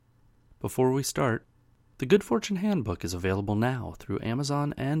Before we start, the Good Fortune Handbook is available now through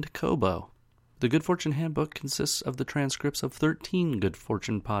Amazon and Kobo. The Good Fortune Handbook consists of the transcripts of 13 Good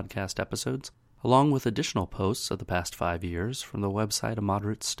Fortune podcast episodes, along with additional posts of the past 5 years from the website A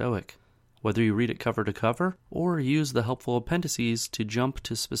Moderate Stoic. Whether you read it cover to cover or use the helpful appendices to jump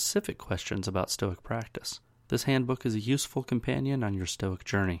to specific questions about Stoic practice, this handbook is a useful companion on your Stoic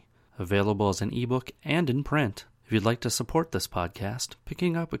journey, available as an ebook and in print. If you'd like to support this podcast,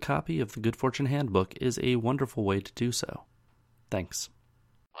 picking up a copy of the Good Fortune Handbook is a wonderful way to do so. Thanks.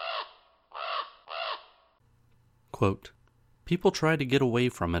 Quote, "People try to get away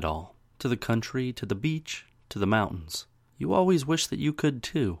from it all, to the country, to the beach, to the mountains. You always wish that you could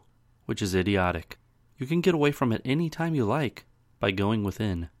too, which is idiotic. You can get away from it any time you like by going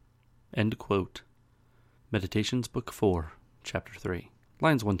within." End quote. Meditations, Book 4, Chapter 3,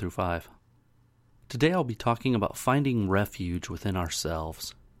 lines 1 through 5. Today I'll be talking about finding refuge within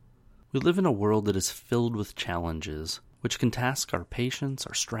ourselves. We live in a world that is filled with challenges, which can task our patience,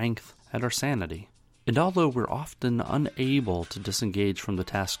 our strength, and our sanity. And although we're often unable to disengage from the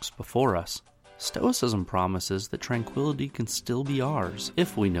tasks before us, Stoicism promises that tranquility can still be ours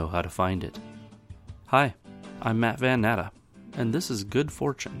if we know how to find it. Hi, I'm Matt Van Natta, and this is Good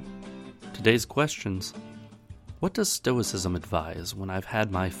Fortune. Today's questions: what does Stoicism advise when I've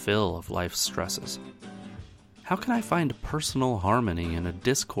had my fill of life's stresses? How can I find personal harmony in a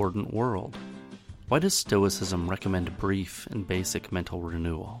discordant world? Why does Stoicism recommend brief and basic mental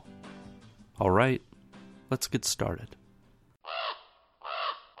renewal? All right, let's get started.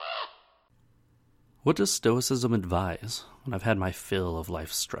 What does Stoicism advise when I've had my fill of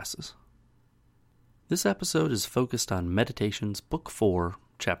life's stresses? This episode is focused on Meditations, Book 4,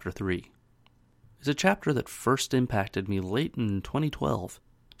 Chapter 3. It's a chapter that first impacted me late in 2012,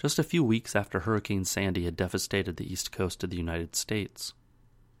 just a few weeks after Hurricane Sandy had devastated the east coast of the United States.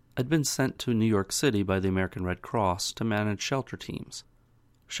 I'd been sent to New York City by the American Red Cross to manage shelter teams.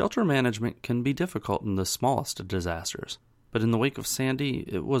 Shelter management can be difficult in the smallest of disasters, but in the wake of Sandy,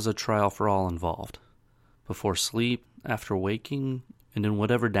 it was a trial for all involved. Before sleep, after waking, and in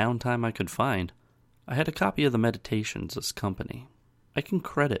whatever downtime I could find, I had a copy of the Meditations as company. I can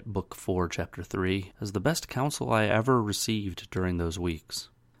credit Book 4, Chapter 3 as the best counsel I ever received during those weeks.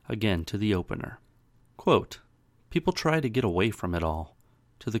 Again, to the opener. Quote, "People try to get away from it all,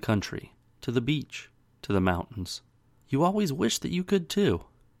 to the country, to the beach, to the mountains. You always wish that you could too,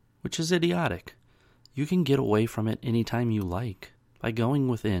 which is idiotic. You can get away from it any time you like, by going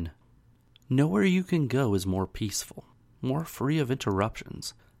within. Nowhere you can go is more peaceful, more free of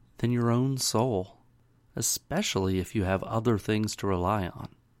interruptions, than your own soul. Especially if you have other things to rely on.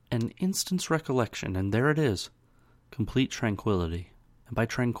 An instant's recollection, and there it is, complete tranquility. And by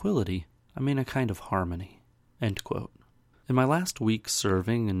tranquility, I mean a kind of harmony." End quote. In my last week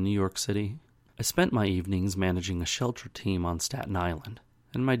serving in New York City, I spent my evenings managing a shelter team on Staten Island,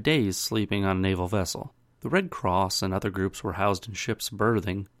 and my days sleeping on a naval vessel. The Red Cross and other groups were housed in ships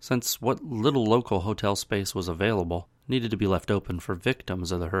berthing, since what little local hotel space was available needed to be left open for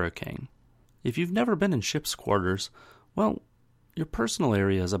victims of the hurricane. If you've never been in ship's quarters, well, your personal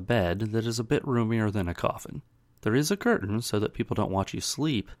area is a bed that is a bit roomier than a coffin. There is a curtain so that people don't watch you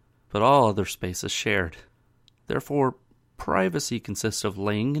sleep, but all other space is shared. Therefore, privacy consists of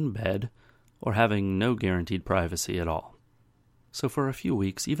laying in bed or having no guaranteed privacy at all. So for a few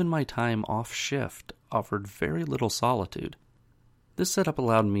weeks, even my time off shift offered very little solitude. This setup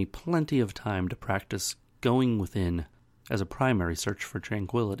allowed me plenty of time to practice going within as a primary search for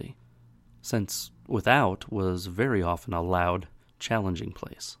tranquility, since without was very often a loud, challenging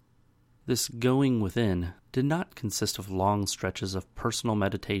place. This going within did not consist of long stretches of personal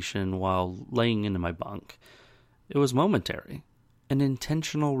meditation while laying into my bunk. It was momentary, an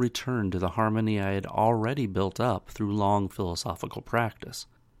intentional return to the harmony I had already built up through long philosophical practice.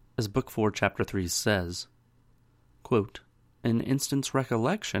 As Book 4, Chapter 3 says, quote, "An instant's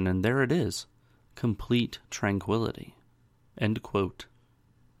recollection, and there it is, complete tranquility." End quote.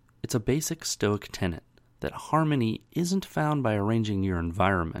 It's a basic Stoic tenet that harmony isn't found by arranging your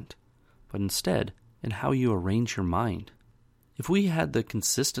environment, but instead in how you arrange your mind. If we had the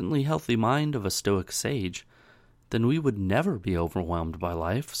consistently healthy mind of a Stoic sage, then we would never be overwhelmed by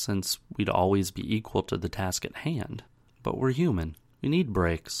life, since we'd always be equal to the task at hand. But we're human. We need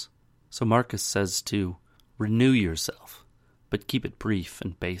breaks. So Marcus says to renew yourself, but keep it brief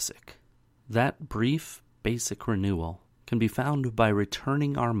and basic. That brief, basic renewal can be found by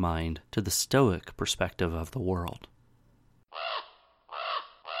returning our mind to the Stoic perspective of the world.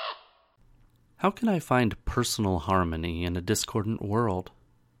 How can I find personal harmony in a discordant world?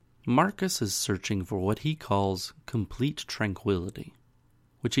 Marcus is searching for what he calls complete tranquility.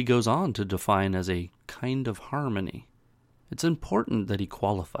 which he goes on to define as a kind of harmony. It's important that he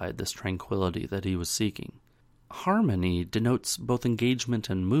qualified this tranquility that he was seeking. Harmony denotes both engagement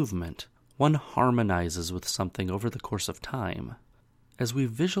and movement. One harmonizes with something over the course of time. As we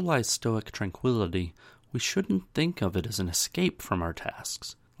visualize Stoic tranquility, we shouldn't think of it as an escape from our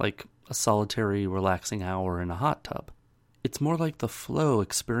tasks, like a solitary, relaxing hour in a hot tub. It's more like the flow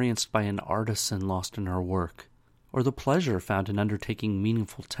experienced by an artisan lost in her work, or the pleasure found in undertaking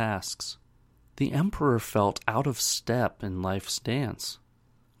meaningful tasks. The emperor felt out of step in life's dance.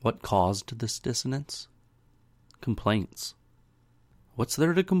 What caused this dissonance? Complaints. What's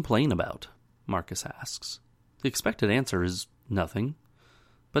there to complain about? Marcus asks. The expected answer is nothing.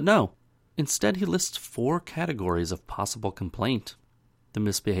 But no. Instead, he lists 4 categories of possible complaint: the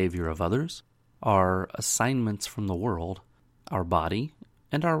misbehavior of others, our assignments from the world, our body,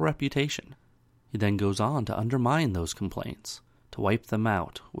 and our reputation. He then goes on to undermine those complaints, to wipe them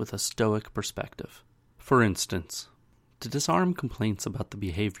out with a Stoic perspective. For instance, to disarm complaints about the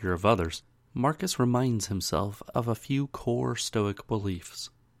behavior of others, Marcus reminds himself of a few core Stoic beliefs.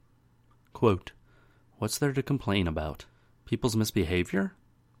 Quote, "What's there to complain about? People's misbehavior?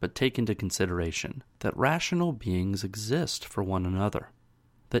 But take into consideration that rational beings exist for one another,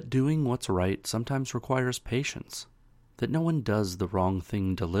 that doing what's right sometimes requires patience, that no one does the wrong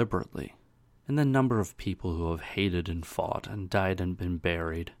thing deliberately, and the number of people who have hated and fought and died and been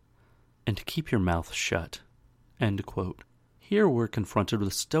buried, and to keep your mouth shut." End quote. Here we're confronted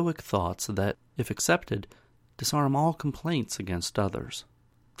with Stoic thoughts that, if accepted, disarm all complaints against others.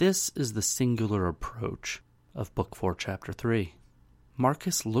 This is the singular approach of Book 4, Chapter 3.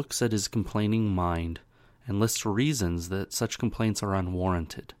 Marcus looks at his complaining mind and lists reasons that such complaints are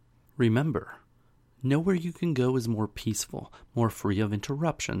unwarranted. Remember, nowhere you can go is more peaceful, more free of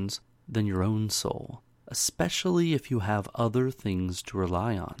interruptions than your own soul, especially if you have other things to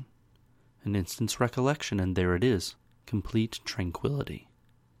rely on. An instant's recollection, and there it is, complete tranquility.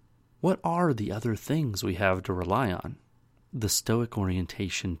 What are the other things we have to rely on? The Stoic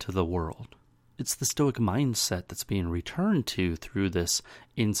orientation to the world. It's the Stoic mindset that's being returned to through this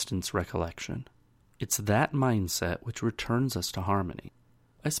instant's recollection. It's that mindset which returns us to harmony.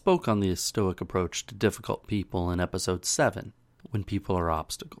 I spoke on the Stoic approach to difficult people in episode 7, when people are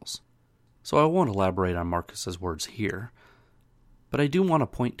obstacles. So I won't elaborate on Marcus's words here, but I do want to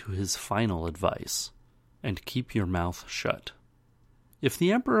point to his final advice, and keep your mouth shut. If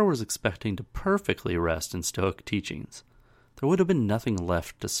the emperor was expecting to perfectly rest in Stoic teachings, there would have been nothing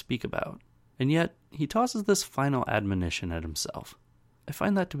left to speak about, and yet he tosses this final admonition at himself. I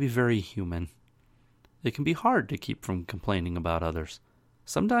find that to be very human. It can be hard to keep from complaining about others.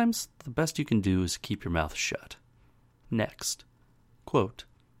 Sometimes the best you can do is keep your mouth shut. Next, quote,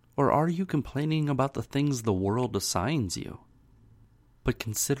 "Or are you complaining about the things the world assigns you? But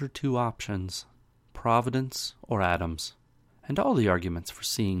consider 2 options, Providence or atoms, and all the arguments for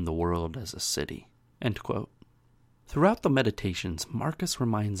seeing the world as a city." End quote. Throughout the meditations, Marcus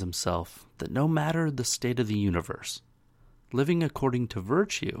reminds himself that no matter the state of the universe, living according to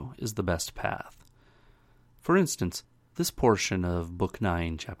virtue is the best path. For instance, this portion of Book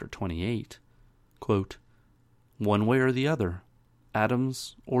 9, Chapter 28, quote, "One way or the other,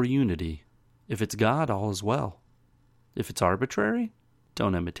 atoms or unity. If it's God, all is well. If it's arbitrary,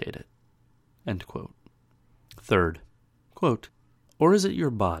 don't imitate it." End quote. Third, quote, "Or is it your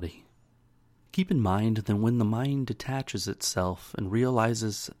body? Keep in mind that when the mind detaches itself and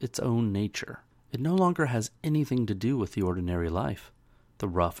realizes its own nature, it no longer has anything to do with the ordinary life, the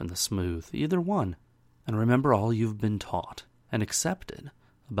rough and the smooth, either one, and remember all you've been taught and accepted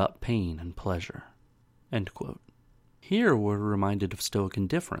about pain and pleasure." End quote. Here we're reminded of Stoic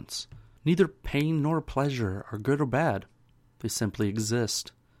indifference. Neither pain nor pleasure are good or bad. They simply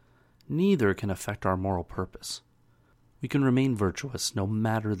exist. Neither can affect our moral purpose. We can remain virtuous no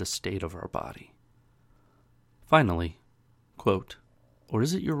matter the state of our body. Finally, quote, "Or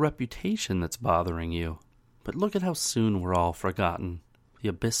is it your reputation that's bothering you? But look at how soon we're all forgotten. The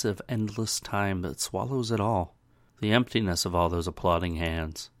abyss of endless time that swallows it all. The emptiness of all those applauding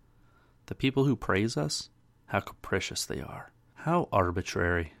hands. The people who praise us, how capricious they are. How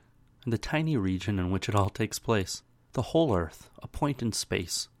arbitrary. And the tiny region in which it all takes place. The whole earth, a point in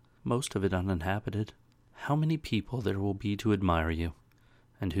space, most of it uninhabited. How many people there will be to admire you,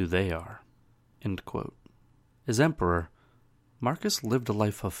 and who they are." End quote. As emperor, Marcus lived a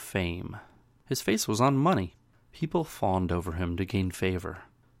life of fame. His face was on money. People fawned over him to gain favor,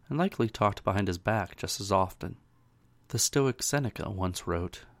 and likely talked behind his back just as often. The Stoic Seneca once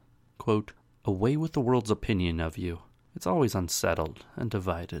wrote, quote, "Away with the world's opinion of you. It's always unsettled and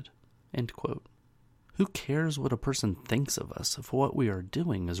divided." End quote. Who cares what a person thinks of us if what we are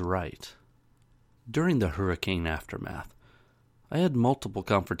doing is right? During the hurricane aftermath, I had multiple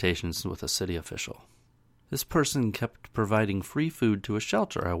confrontations with a city official. This person kept providing free food to a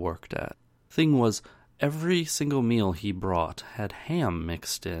shelter I worked at. Thing was, every single meal he brought had ham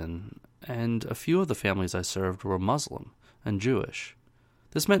mixed in, and a few of the families I served were Muslim and Jewish.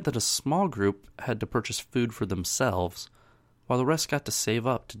 This meant that a small group had to purchase food for themselves, while the rest got to save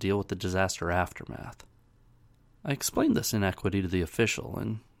up to deal with the disaster aftermath. I explained this inequity to the official,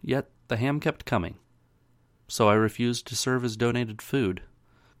 and yet the ham kept coming. So I refused to serve his donated food.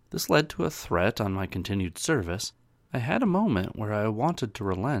 This led to a threat on my continued service. I had a moment where I wanted to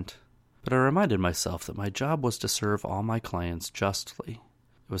relent, but I reminded myself that my job was to serve all my clients justly.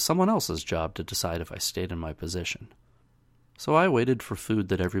 It was someone else's job to decide if I stayed in my position. So I waited for food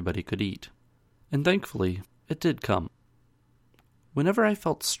that everybody could eat, and thankfully, it did come. Whenever I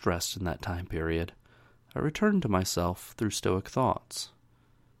felt stressed in that time period, I returned to myself through Stoic thoughts.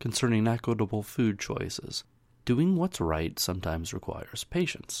 Concerning equitable food choices, doing what's right sometimes requires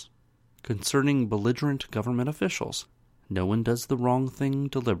patience. Concerning belligerent government officials, no one does the wrong thing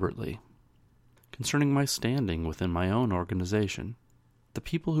deliberately. Concerning my standing within my own organization, the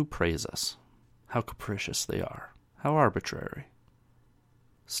people who praise us, how capricious they are, how arbitrary.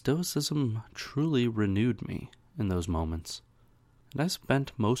 Stoicism truly renewed me in those moments, and I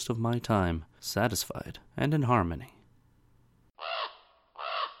spent most of my time satisfied and in harmony.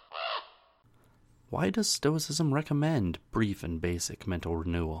 Why does Stoicism recommend brief and basic mental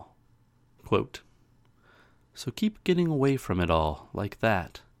renewal? Quote, "So keep getting away from it all like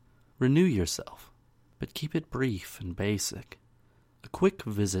that. Renew yourself, but keep it brief and basic. A quick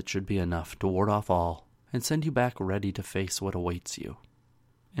visit should be enough to ward off all and send you back ready to face what awaits you."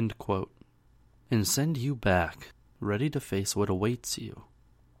 End quote. And send you back ready to face what awaits you.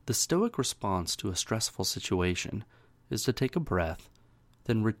 The Stoic response to a stressful situation is to take a breath,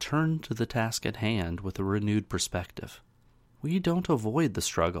 then return to the task at hand with a renewed perspective. We don't avoid the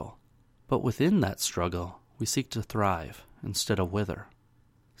struggle, but within that struggle, we seek to thrive instead of wither.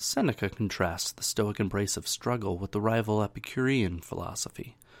 Seneca contrasts the Stoic embrace of struggle with the rival Epicurean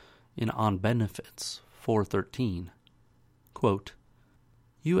philosophy in On Benefits 4:13. Quote,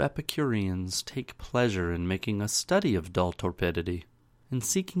 "You Epicureans take pleasure in making a study of dull torpidity, in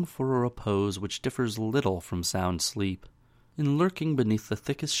seeking for a repose which differs little from sound sleep, in lurking beneath the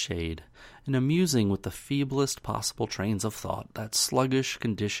thickest shade, and amusing with the feeblest possible trains of thought that sluggish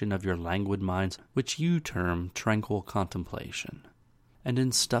condition of your languid minds which you term tranquil contemplation, and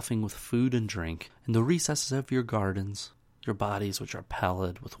in stuffing with food and drink, in the recesses of your gardens, your bodies which are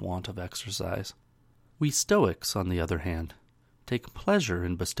pallid with want of exercise. We Stoics, on the other hand, take pleasure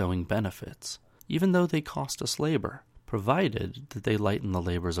in bestowing benefits, even though they cost us labor, provided that they lighten the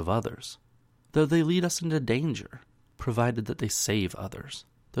labors of others, though they lead us into danger, provided that they save others,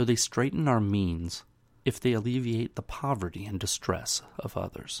 though they straighten our means, if they alleviate the poverty and distress of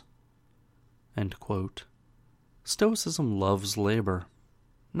others." End quote. Stoicism loves labor,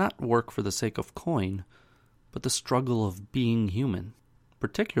 not work for the sake of coin, but the struggle of being human,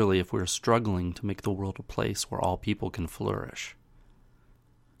 particularly if we are struggling to make the world a place where all people can flourish.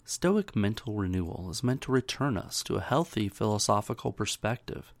 Stoic mental renewal is meant to return us to a healthy philosophical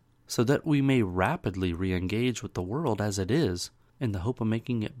perspective, so that we may rapidly re-engage with the world as it is, in the hope of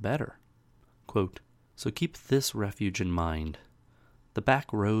making it better. Quote, "So keep this refuge in mind, the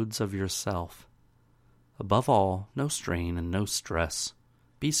back roads of yourself. Above all, no strain and no stress.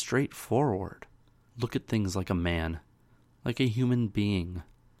 Be straightforward. Look at things like a man, like a human being,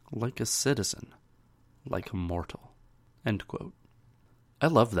 like a citizen, like a mortal." End quote. I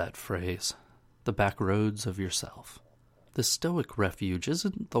love that phrase, the back roads of yourself. The Stoic refuge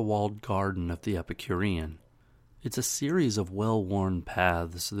isn't the walled garden of the Epicurean. It's a series of well-worn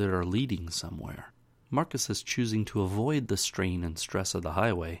paths that are leading somewhere. Marcus is choosing to avoid the strain and stress of the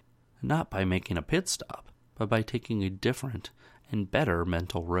highway, not by making a pit stop, but by taking a different and better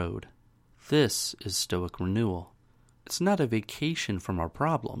mental road. This is Stoic renewal. It's not a vacation from our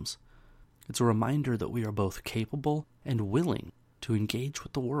problems. It's a reminder that we are both capable and willing to engage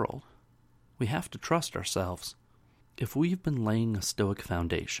with the world. We have to trust ourselves. If we've been laying a Stoic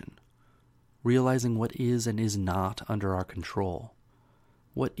foundation, realizing what is and is not under our control,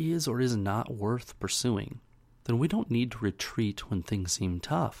 what is or is not worth pursuing, then we don't need to retreat when things seem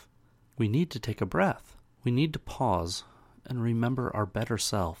tough. We need to take a breath. We need to pause and remember our better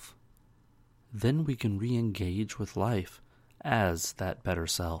self. Then we can re-engage with life as that better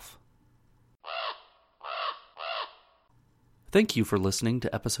self. Thank you for listening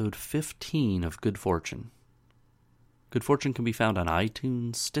to episode 15 of Good Fortune. Good Fortune can be found on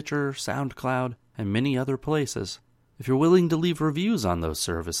iTunes, Stitcher, SoundCloud, and many other places. If you're willing to leave reviews on those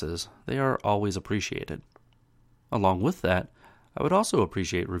services, they are always appreciated. Along with that, I would also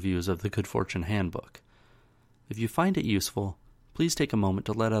appreciate reviews of the Good Fortune Handbook. If you find it useful, please take a moment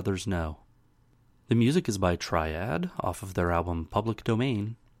to let others know. The music is by Triad, off of their album Public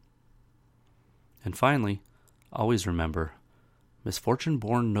Domain. And finally, always remember, misfortune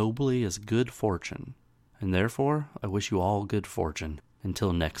born nobly is good fortune, and therefore I wish you all good fortune.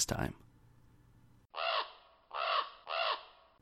 Until next time.